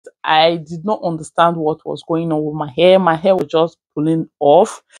I did not understand what was going on with my hair. My hair was just pulling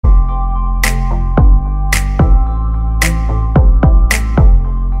off.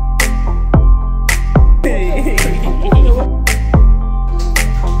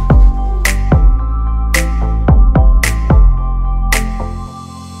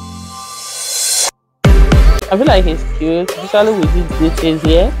 I feel like he's cute, especially with these details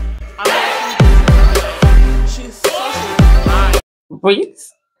here. She's such a nice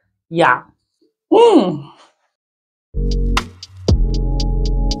braids. Yeah.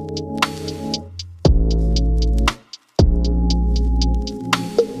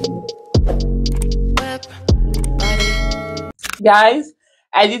 Guys,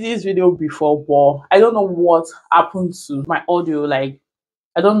 I did this video before, but I don't know what happened to my audio. Like,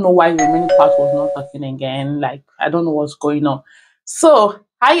 I don't know why the remaining part was not talking again. Like, I don't know what's going on. So,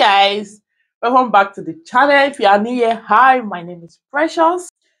 hi guys, welcome back to the channel. If you are new here, hi, my name is Precious.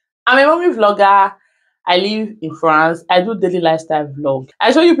 I'm a mommy vlogger. I live in France. I do daily lifestyle vlog.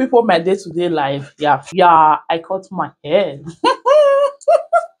 I show you people my day-to-day life. Yeah, I cut my hair.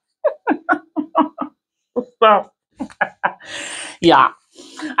 Yeah,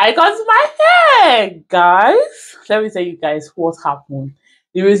 I cut my hair, guys. Let me tell you guys what happened.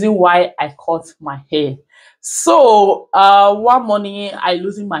 The reason why I cut my hair. So one morning I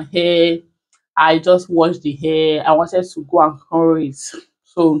losing my hair. I just washed the hair. I wanted to go and curl it.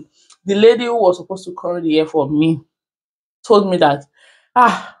 So the lady who was supposed to curl the hair for me told me that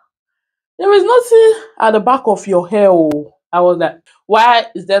there is nothing at the back of your hair. Oh, I was like, why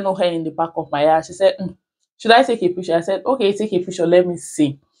is there no hair in the back of my hair? She said, should I take a picture? I said, okay, take a picture, let me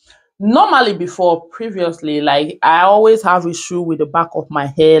see. Normally previously, like, I always have issue with the back of my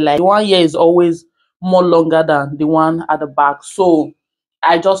hair. Like, the one here is always more longer than the one at the back. So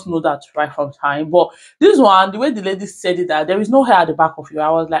I just know that right from time. But this one, the way the lady said it, that there is no hair at the back of you,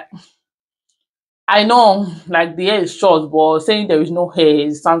 I was like, I know, like, the hair is short, but saying there is no hair,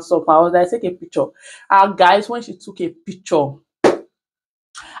 it sounds up. I was like, take a picture. And guys, when she took a picture,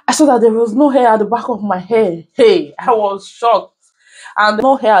 I saw that there was no hair at the back of my hair. Hey, I was shocked. And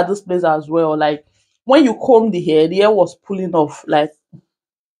no hair at this place as well. Like, when you comb the hair was pulling off. Like,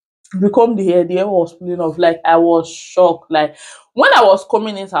 you comb the hair was pulling off. Like, I was shocked. Like, when I was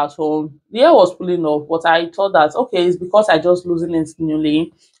combing it at home, the hair was pulling off, but I thought that, okay, it's because I just losing it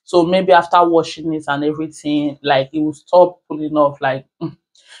newly, so maybe after washing it and everything, like, it will stop pulling off. Like, the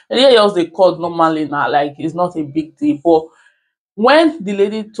hair just they cut normally now, like, it's not a big deal. But when the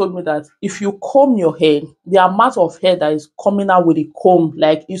lady told me that if you comb your hair, the amount of hair that is coming out with the comb,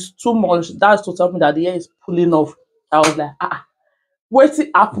 like, is too much, that's to tell me that the hair is pulling off. I was like, wetin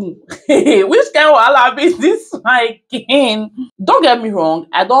happen? Which kind of wahala be this again? Don't get me wrong,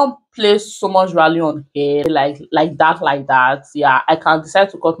 I don't place so much value on hair like that. Yeah, I can decide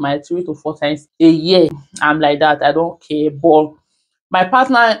to cut my hair 3 to 4 times a year. I'm like that, I don't care. But my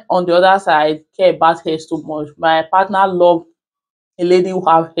partner on the other side care about hair so much. My partner love a lady who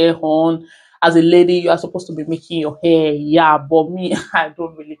have hair on. As a lady, you are supposed to be making your hair. Yeah, but me, I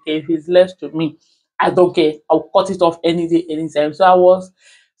don't really care. If it's left to me, I don't care. I'll cut it off any day, anytime. So I was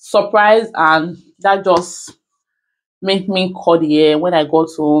surprised, and that just made me cut the hair. When I got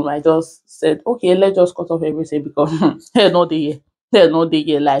home, I just said, okay, let's just cut off everything, because hair no dey here. Hair no dey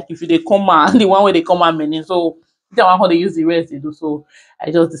here. Like, if you dey come out, the one where they come out many, so the one how they use the rest they do. So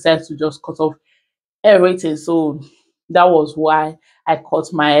I just decided to just cut off everything. So that was why I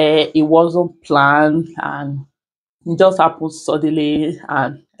cut my hair. It wasn't planned, and it just happened suddenly,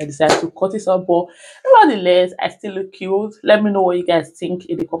 and I decided to cut it off. But nevertheless, I still look cute. Let me know what you guys think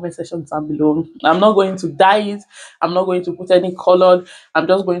in the comment section down below. I'm not going to dye it. I'm not going to put any color. I'm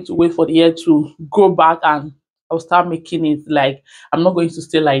just going to wait for the hair to grow back, and I'll start making it. Like, I'm not going to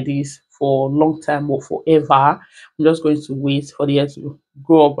stay like this for a long time or forever. I'm just going to wait for the hair to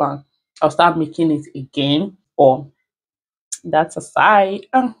grow up, and I'll start making it again. Or that's aside.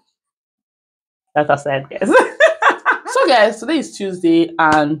 That's aside, guys. So guys, today is Tuesday,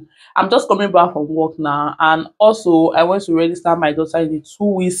 and I'm just coming back from work now. And also, I want to register my daughter in the 2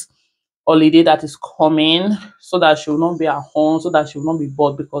 weeks holiday that is coming, so that she will not be at home, so that she will not be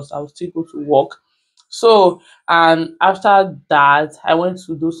bored, because I will still go to work. So, and after that, I went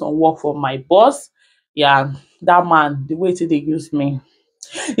to do some work for my boss. Yeah, that man, the way they use me.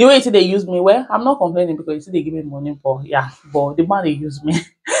 The way they use me, well, I'm not complaining, because they give me money, but yeah, but the man they use me.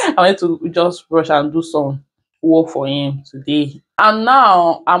 I went to just rush and do some work for him today, and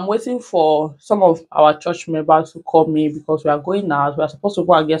now I'm waiting for some of our church members to call me, because we are going out. We are supposed to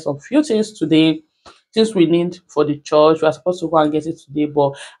go and get some few things today, things we need for the church. We are supposed to go and get it today,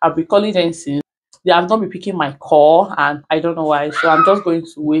 but I'll be calling them since. they have not been picking my call, and I don't know why. So I'm just going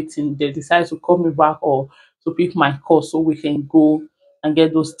to wait till they decide to call me back or to pick my call so we can go and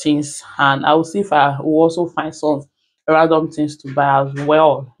get those things. And I will see if I will also find some random things to buy as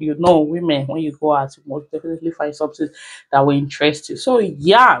well. You know, women, when you go out, you must definitely find something that will interest you. So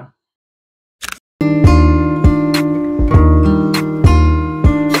yeah.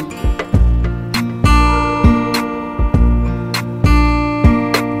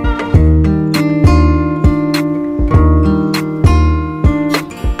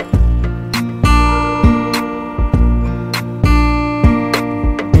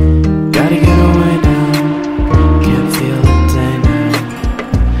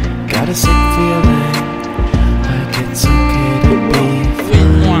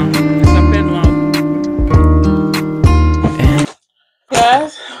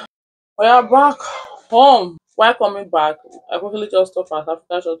 We are back home. While coming back, I quickly just stopped at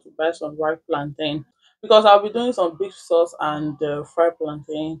Africa Shop to buy some ripe plantain because I'll be doing some beef sauce and fried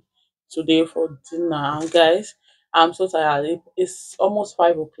plantain today for dinner. And guys, I'm so tired. It's almost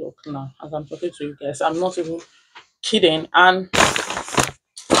 5 o'clock now as I'm talking to you guys. I'm not even kidding. And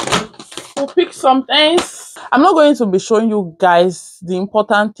we'll pick some things. I'm not going to be showing you guys the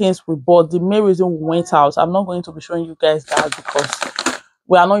important things we bought, the main reason we went out. I'm not going to be showing you guys that because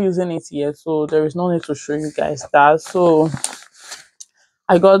we are not using it yet, so there is no need to show you guys that. So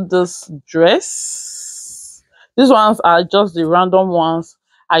I got this dress. These ones are just the random ones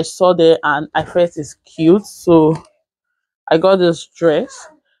I saw there and I felt it's cute, so I got this dress.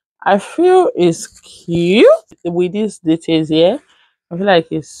 I feel it's cute with these details here. I feel like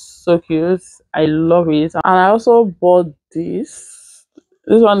it's so cute. I love it. And I also bought this.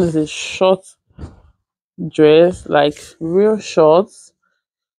 This one is a short dress, like real short.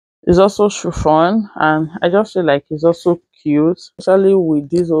 It's also chiffon, and I just feel like it's also cute, especially with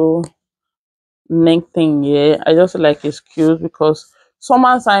this whole neck thing here. I just feel like it's cute because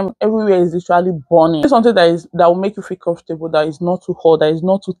summertime everywhere is literally burning. It's something that will make you feel comfortable, that is not too hot, that is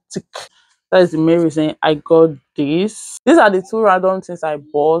not too thick. That is the main reason I got this. These are the two random things I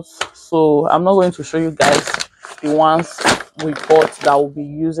bought, so I'm not going to show you guys the ones we bought that we'll be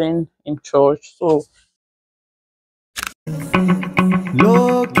using in church. So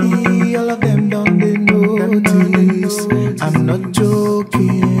low key, all of them don't they notice. I'm not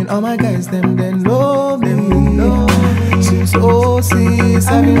joking. All my guys, them they know me. Since 06,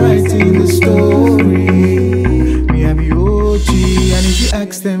 I've been writing the story. Me have the OG, and if you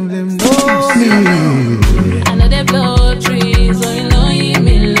ask them know me. I know they blow trees, so you know you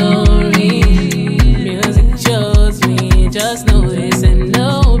me lonely. Music shows me, just know this and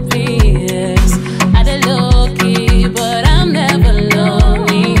no peers. I the low key, but I'm never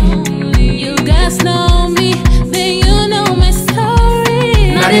lonely. You guys know me, then you know my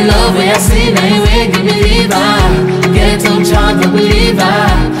story. Not in love with a sin, I ain't give me liver. Get on child, but believer.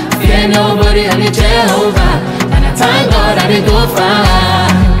 Fear nobody, only Jehovah. And I thank God I did go far.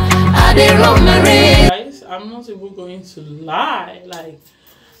 I did run my race. Guys, I'm not even going to lie. Like,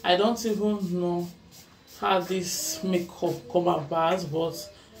 I don't even know how this makeup come about, but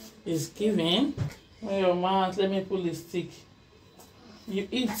it's giving. When your mouth, let me pull the stick. You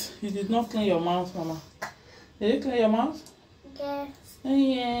eat. You did not clean your mouth, Mama. Did you clean your mouth? Yes.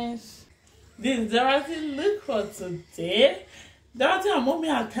 Yes. This is Dorothy look for today. Dorothy and Mommy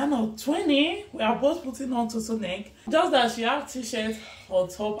are kind of 20. We are both putting on turtleneck. Just that she has t-shirt on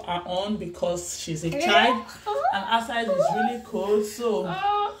top and on because she's a child and outside is really cold. So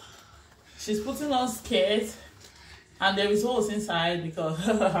she's putting on skirts and there is holes inside because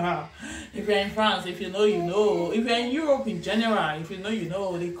if you're in France, if you know, you know. If you're in Europe in general, if you know, you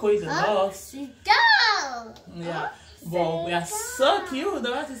know. The cold is a lot. Yeah. But we are so cute.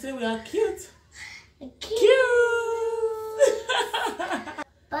 Dorothy say we are cute.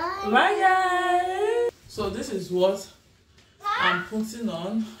 Bye. Bye guys. So this is what I'm putting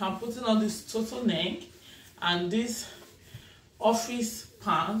on. I'm putting on this turtleneck and this office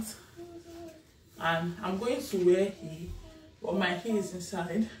pants, and I'm going to wear heel, but my heel is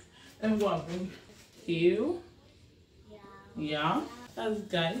inside. Let me go and bring heel. Yeah, that's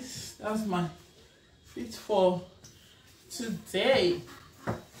guys. That's my fit for today.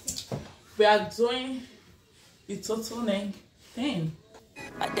 We are doing the turtleneck thing.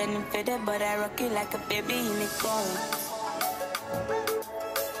 But then I'm faded, but I rock it like a baby in the car.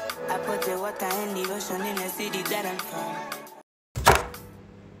 I put the water in the ocean in the city that I'm from.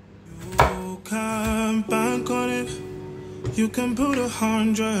 You can bank on it. You can put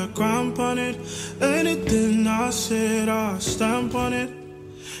 100 grand on it. Anything I said, I'll stamp on it.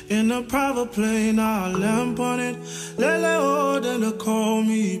 In a private plane, I'll lamp on it. Lele, oh, then they call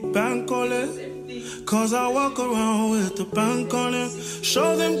me bank on it. Cause I walk around with the bank on him.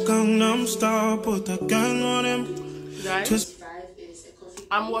 Show them Gangnam Style, put the gang on him. Guys,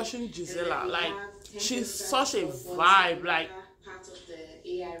 I'm watching Gisela. Like, she's such a vibe. Like,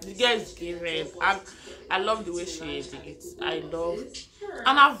 the girl is giving. I love the way she edits. I love,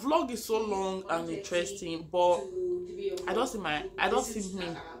 and her vlog is so long and interesting. But I don't see me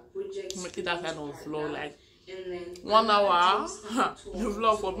making that kind of vlog. Like 1 hour, the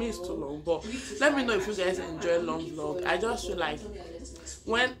vlog for me is too long. But let me know if you guys enjoy long vlog. I just feel like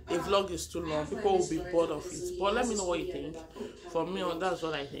when a vlog is too long, people will be bored of it. But let me know what you think. For me, that's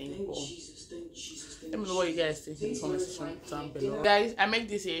what I think. But let me know what you guys think in the comment section down below. Guys, I made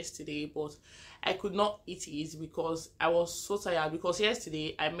this yesterday, but I could not eat it because I was so tired. Because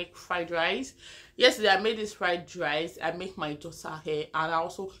yesterday I make fried rice. Yesterday I made this fried rice. I make my daughter hair, and I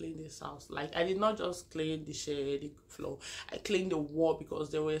also cleaned this house. Like, I did not just clean the floor. I cleaned the wall because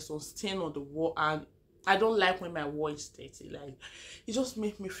there were some stain on the wall, and I don't like when my wall is dirty. Like, it just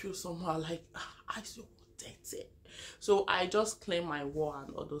makes me feel somehow like I feel dirty. So I just cleaned my wall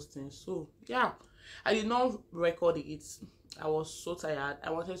and all those things. So yeah, I did not record it. I was so tired.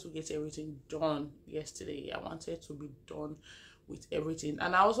 I wanted to get everything done yesterday. I wanted to be done with everything.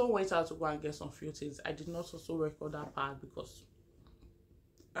 And I also went out to go and get some few things. I did not also record that part because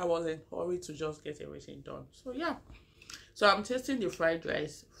I was in a hurry to just get everything done. So yeah. So I'm tasting the fried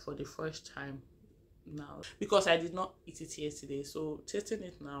rice for the first time now because I did not eat it yesterday. So tasting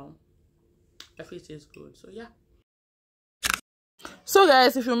it now, I feel it tastes good. So yeah. So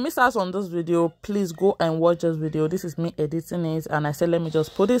guys, if you miss out on this video, please go and watch this video. This is me editing it, and I said let me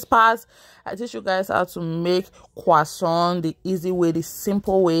just put this part. I teach you guys how to make croissant the easy way, the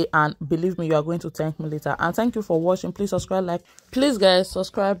simple way, and believe me, you are going to thank me later. And thank you for watching. Please subscribe, like, please guys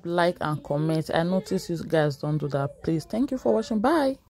subscribe, like, and comment. I notice you guys don't do that. Please, thank you for watching. Bye.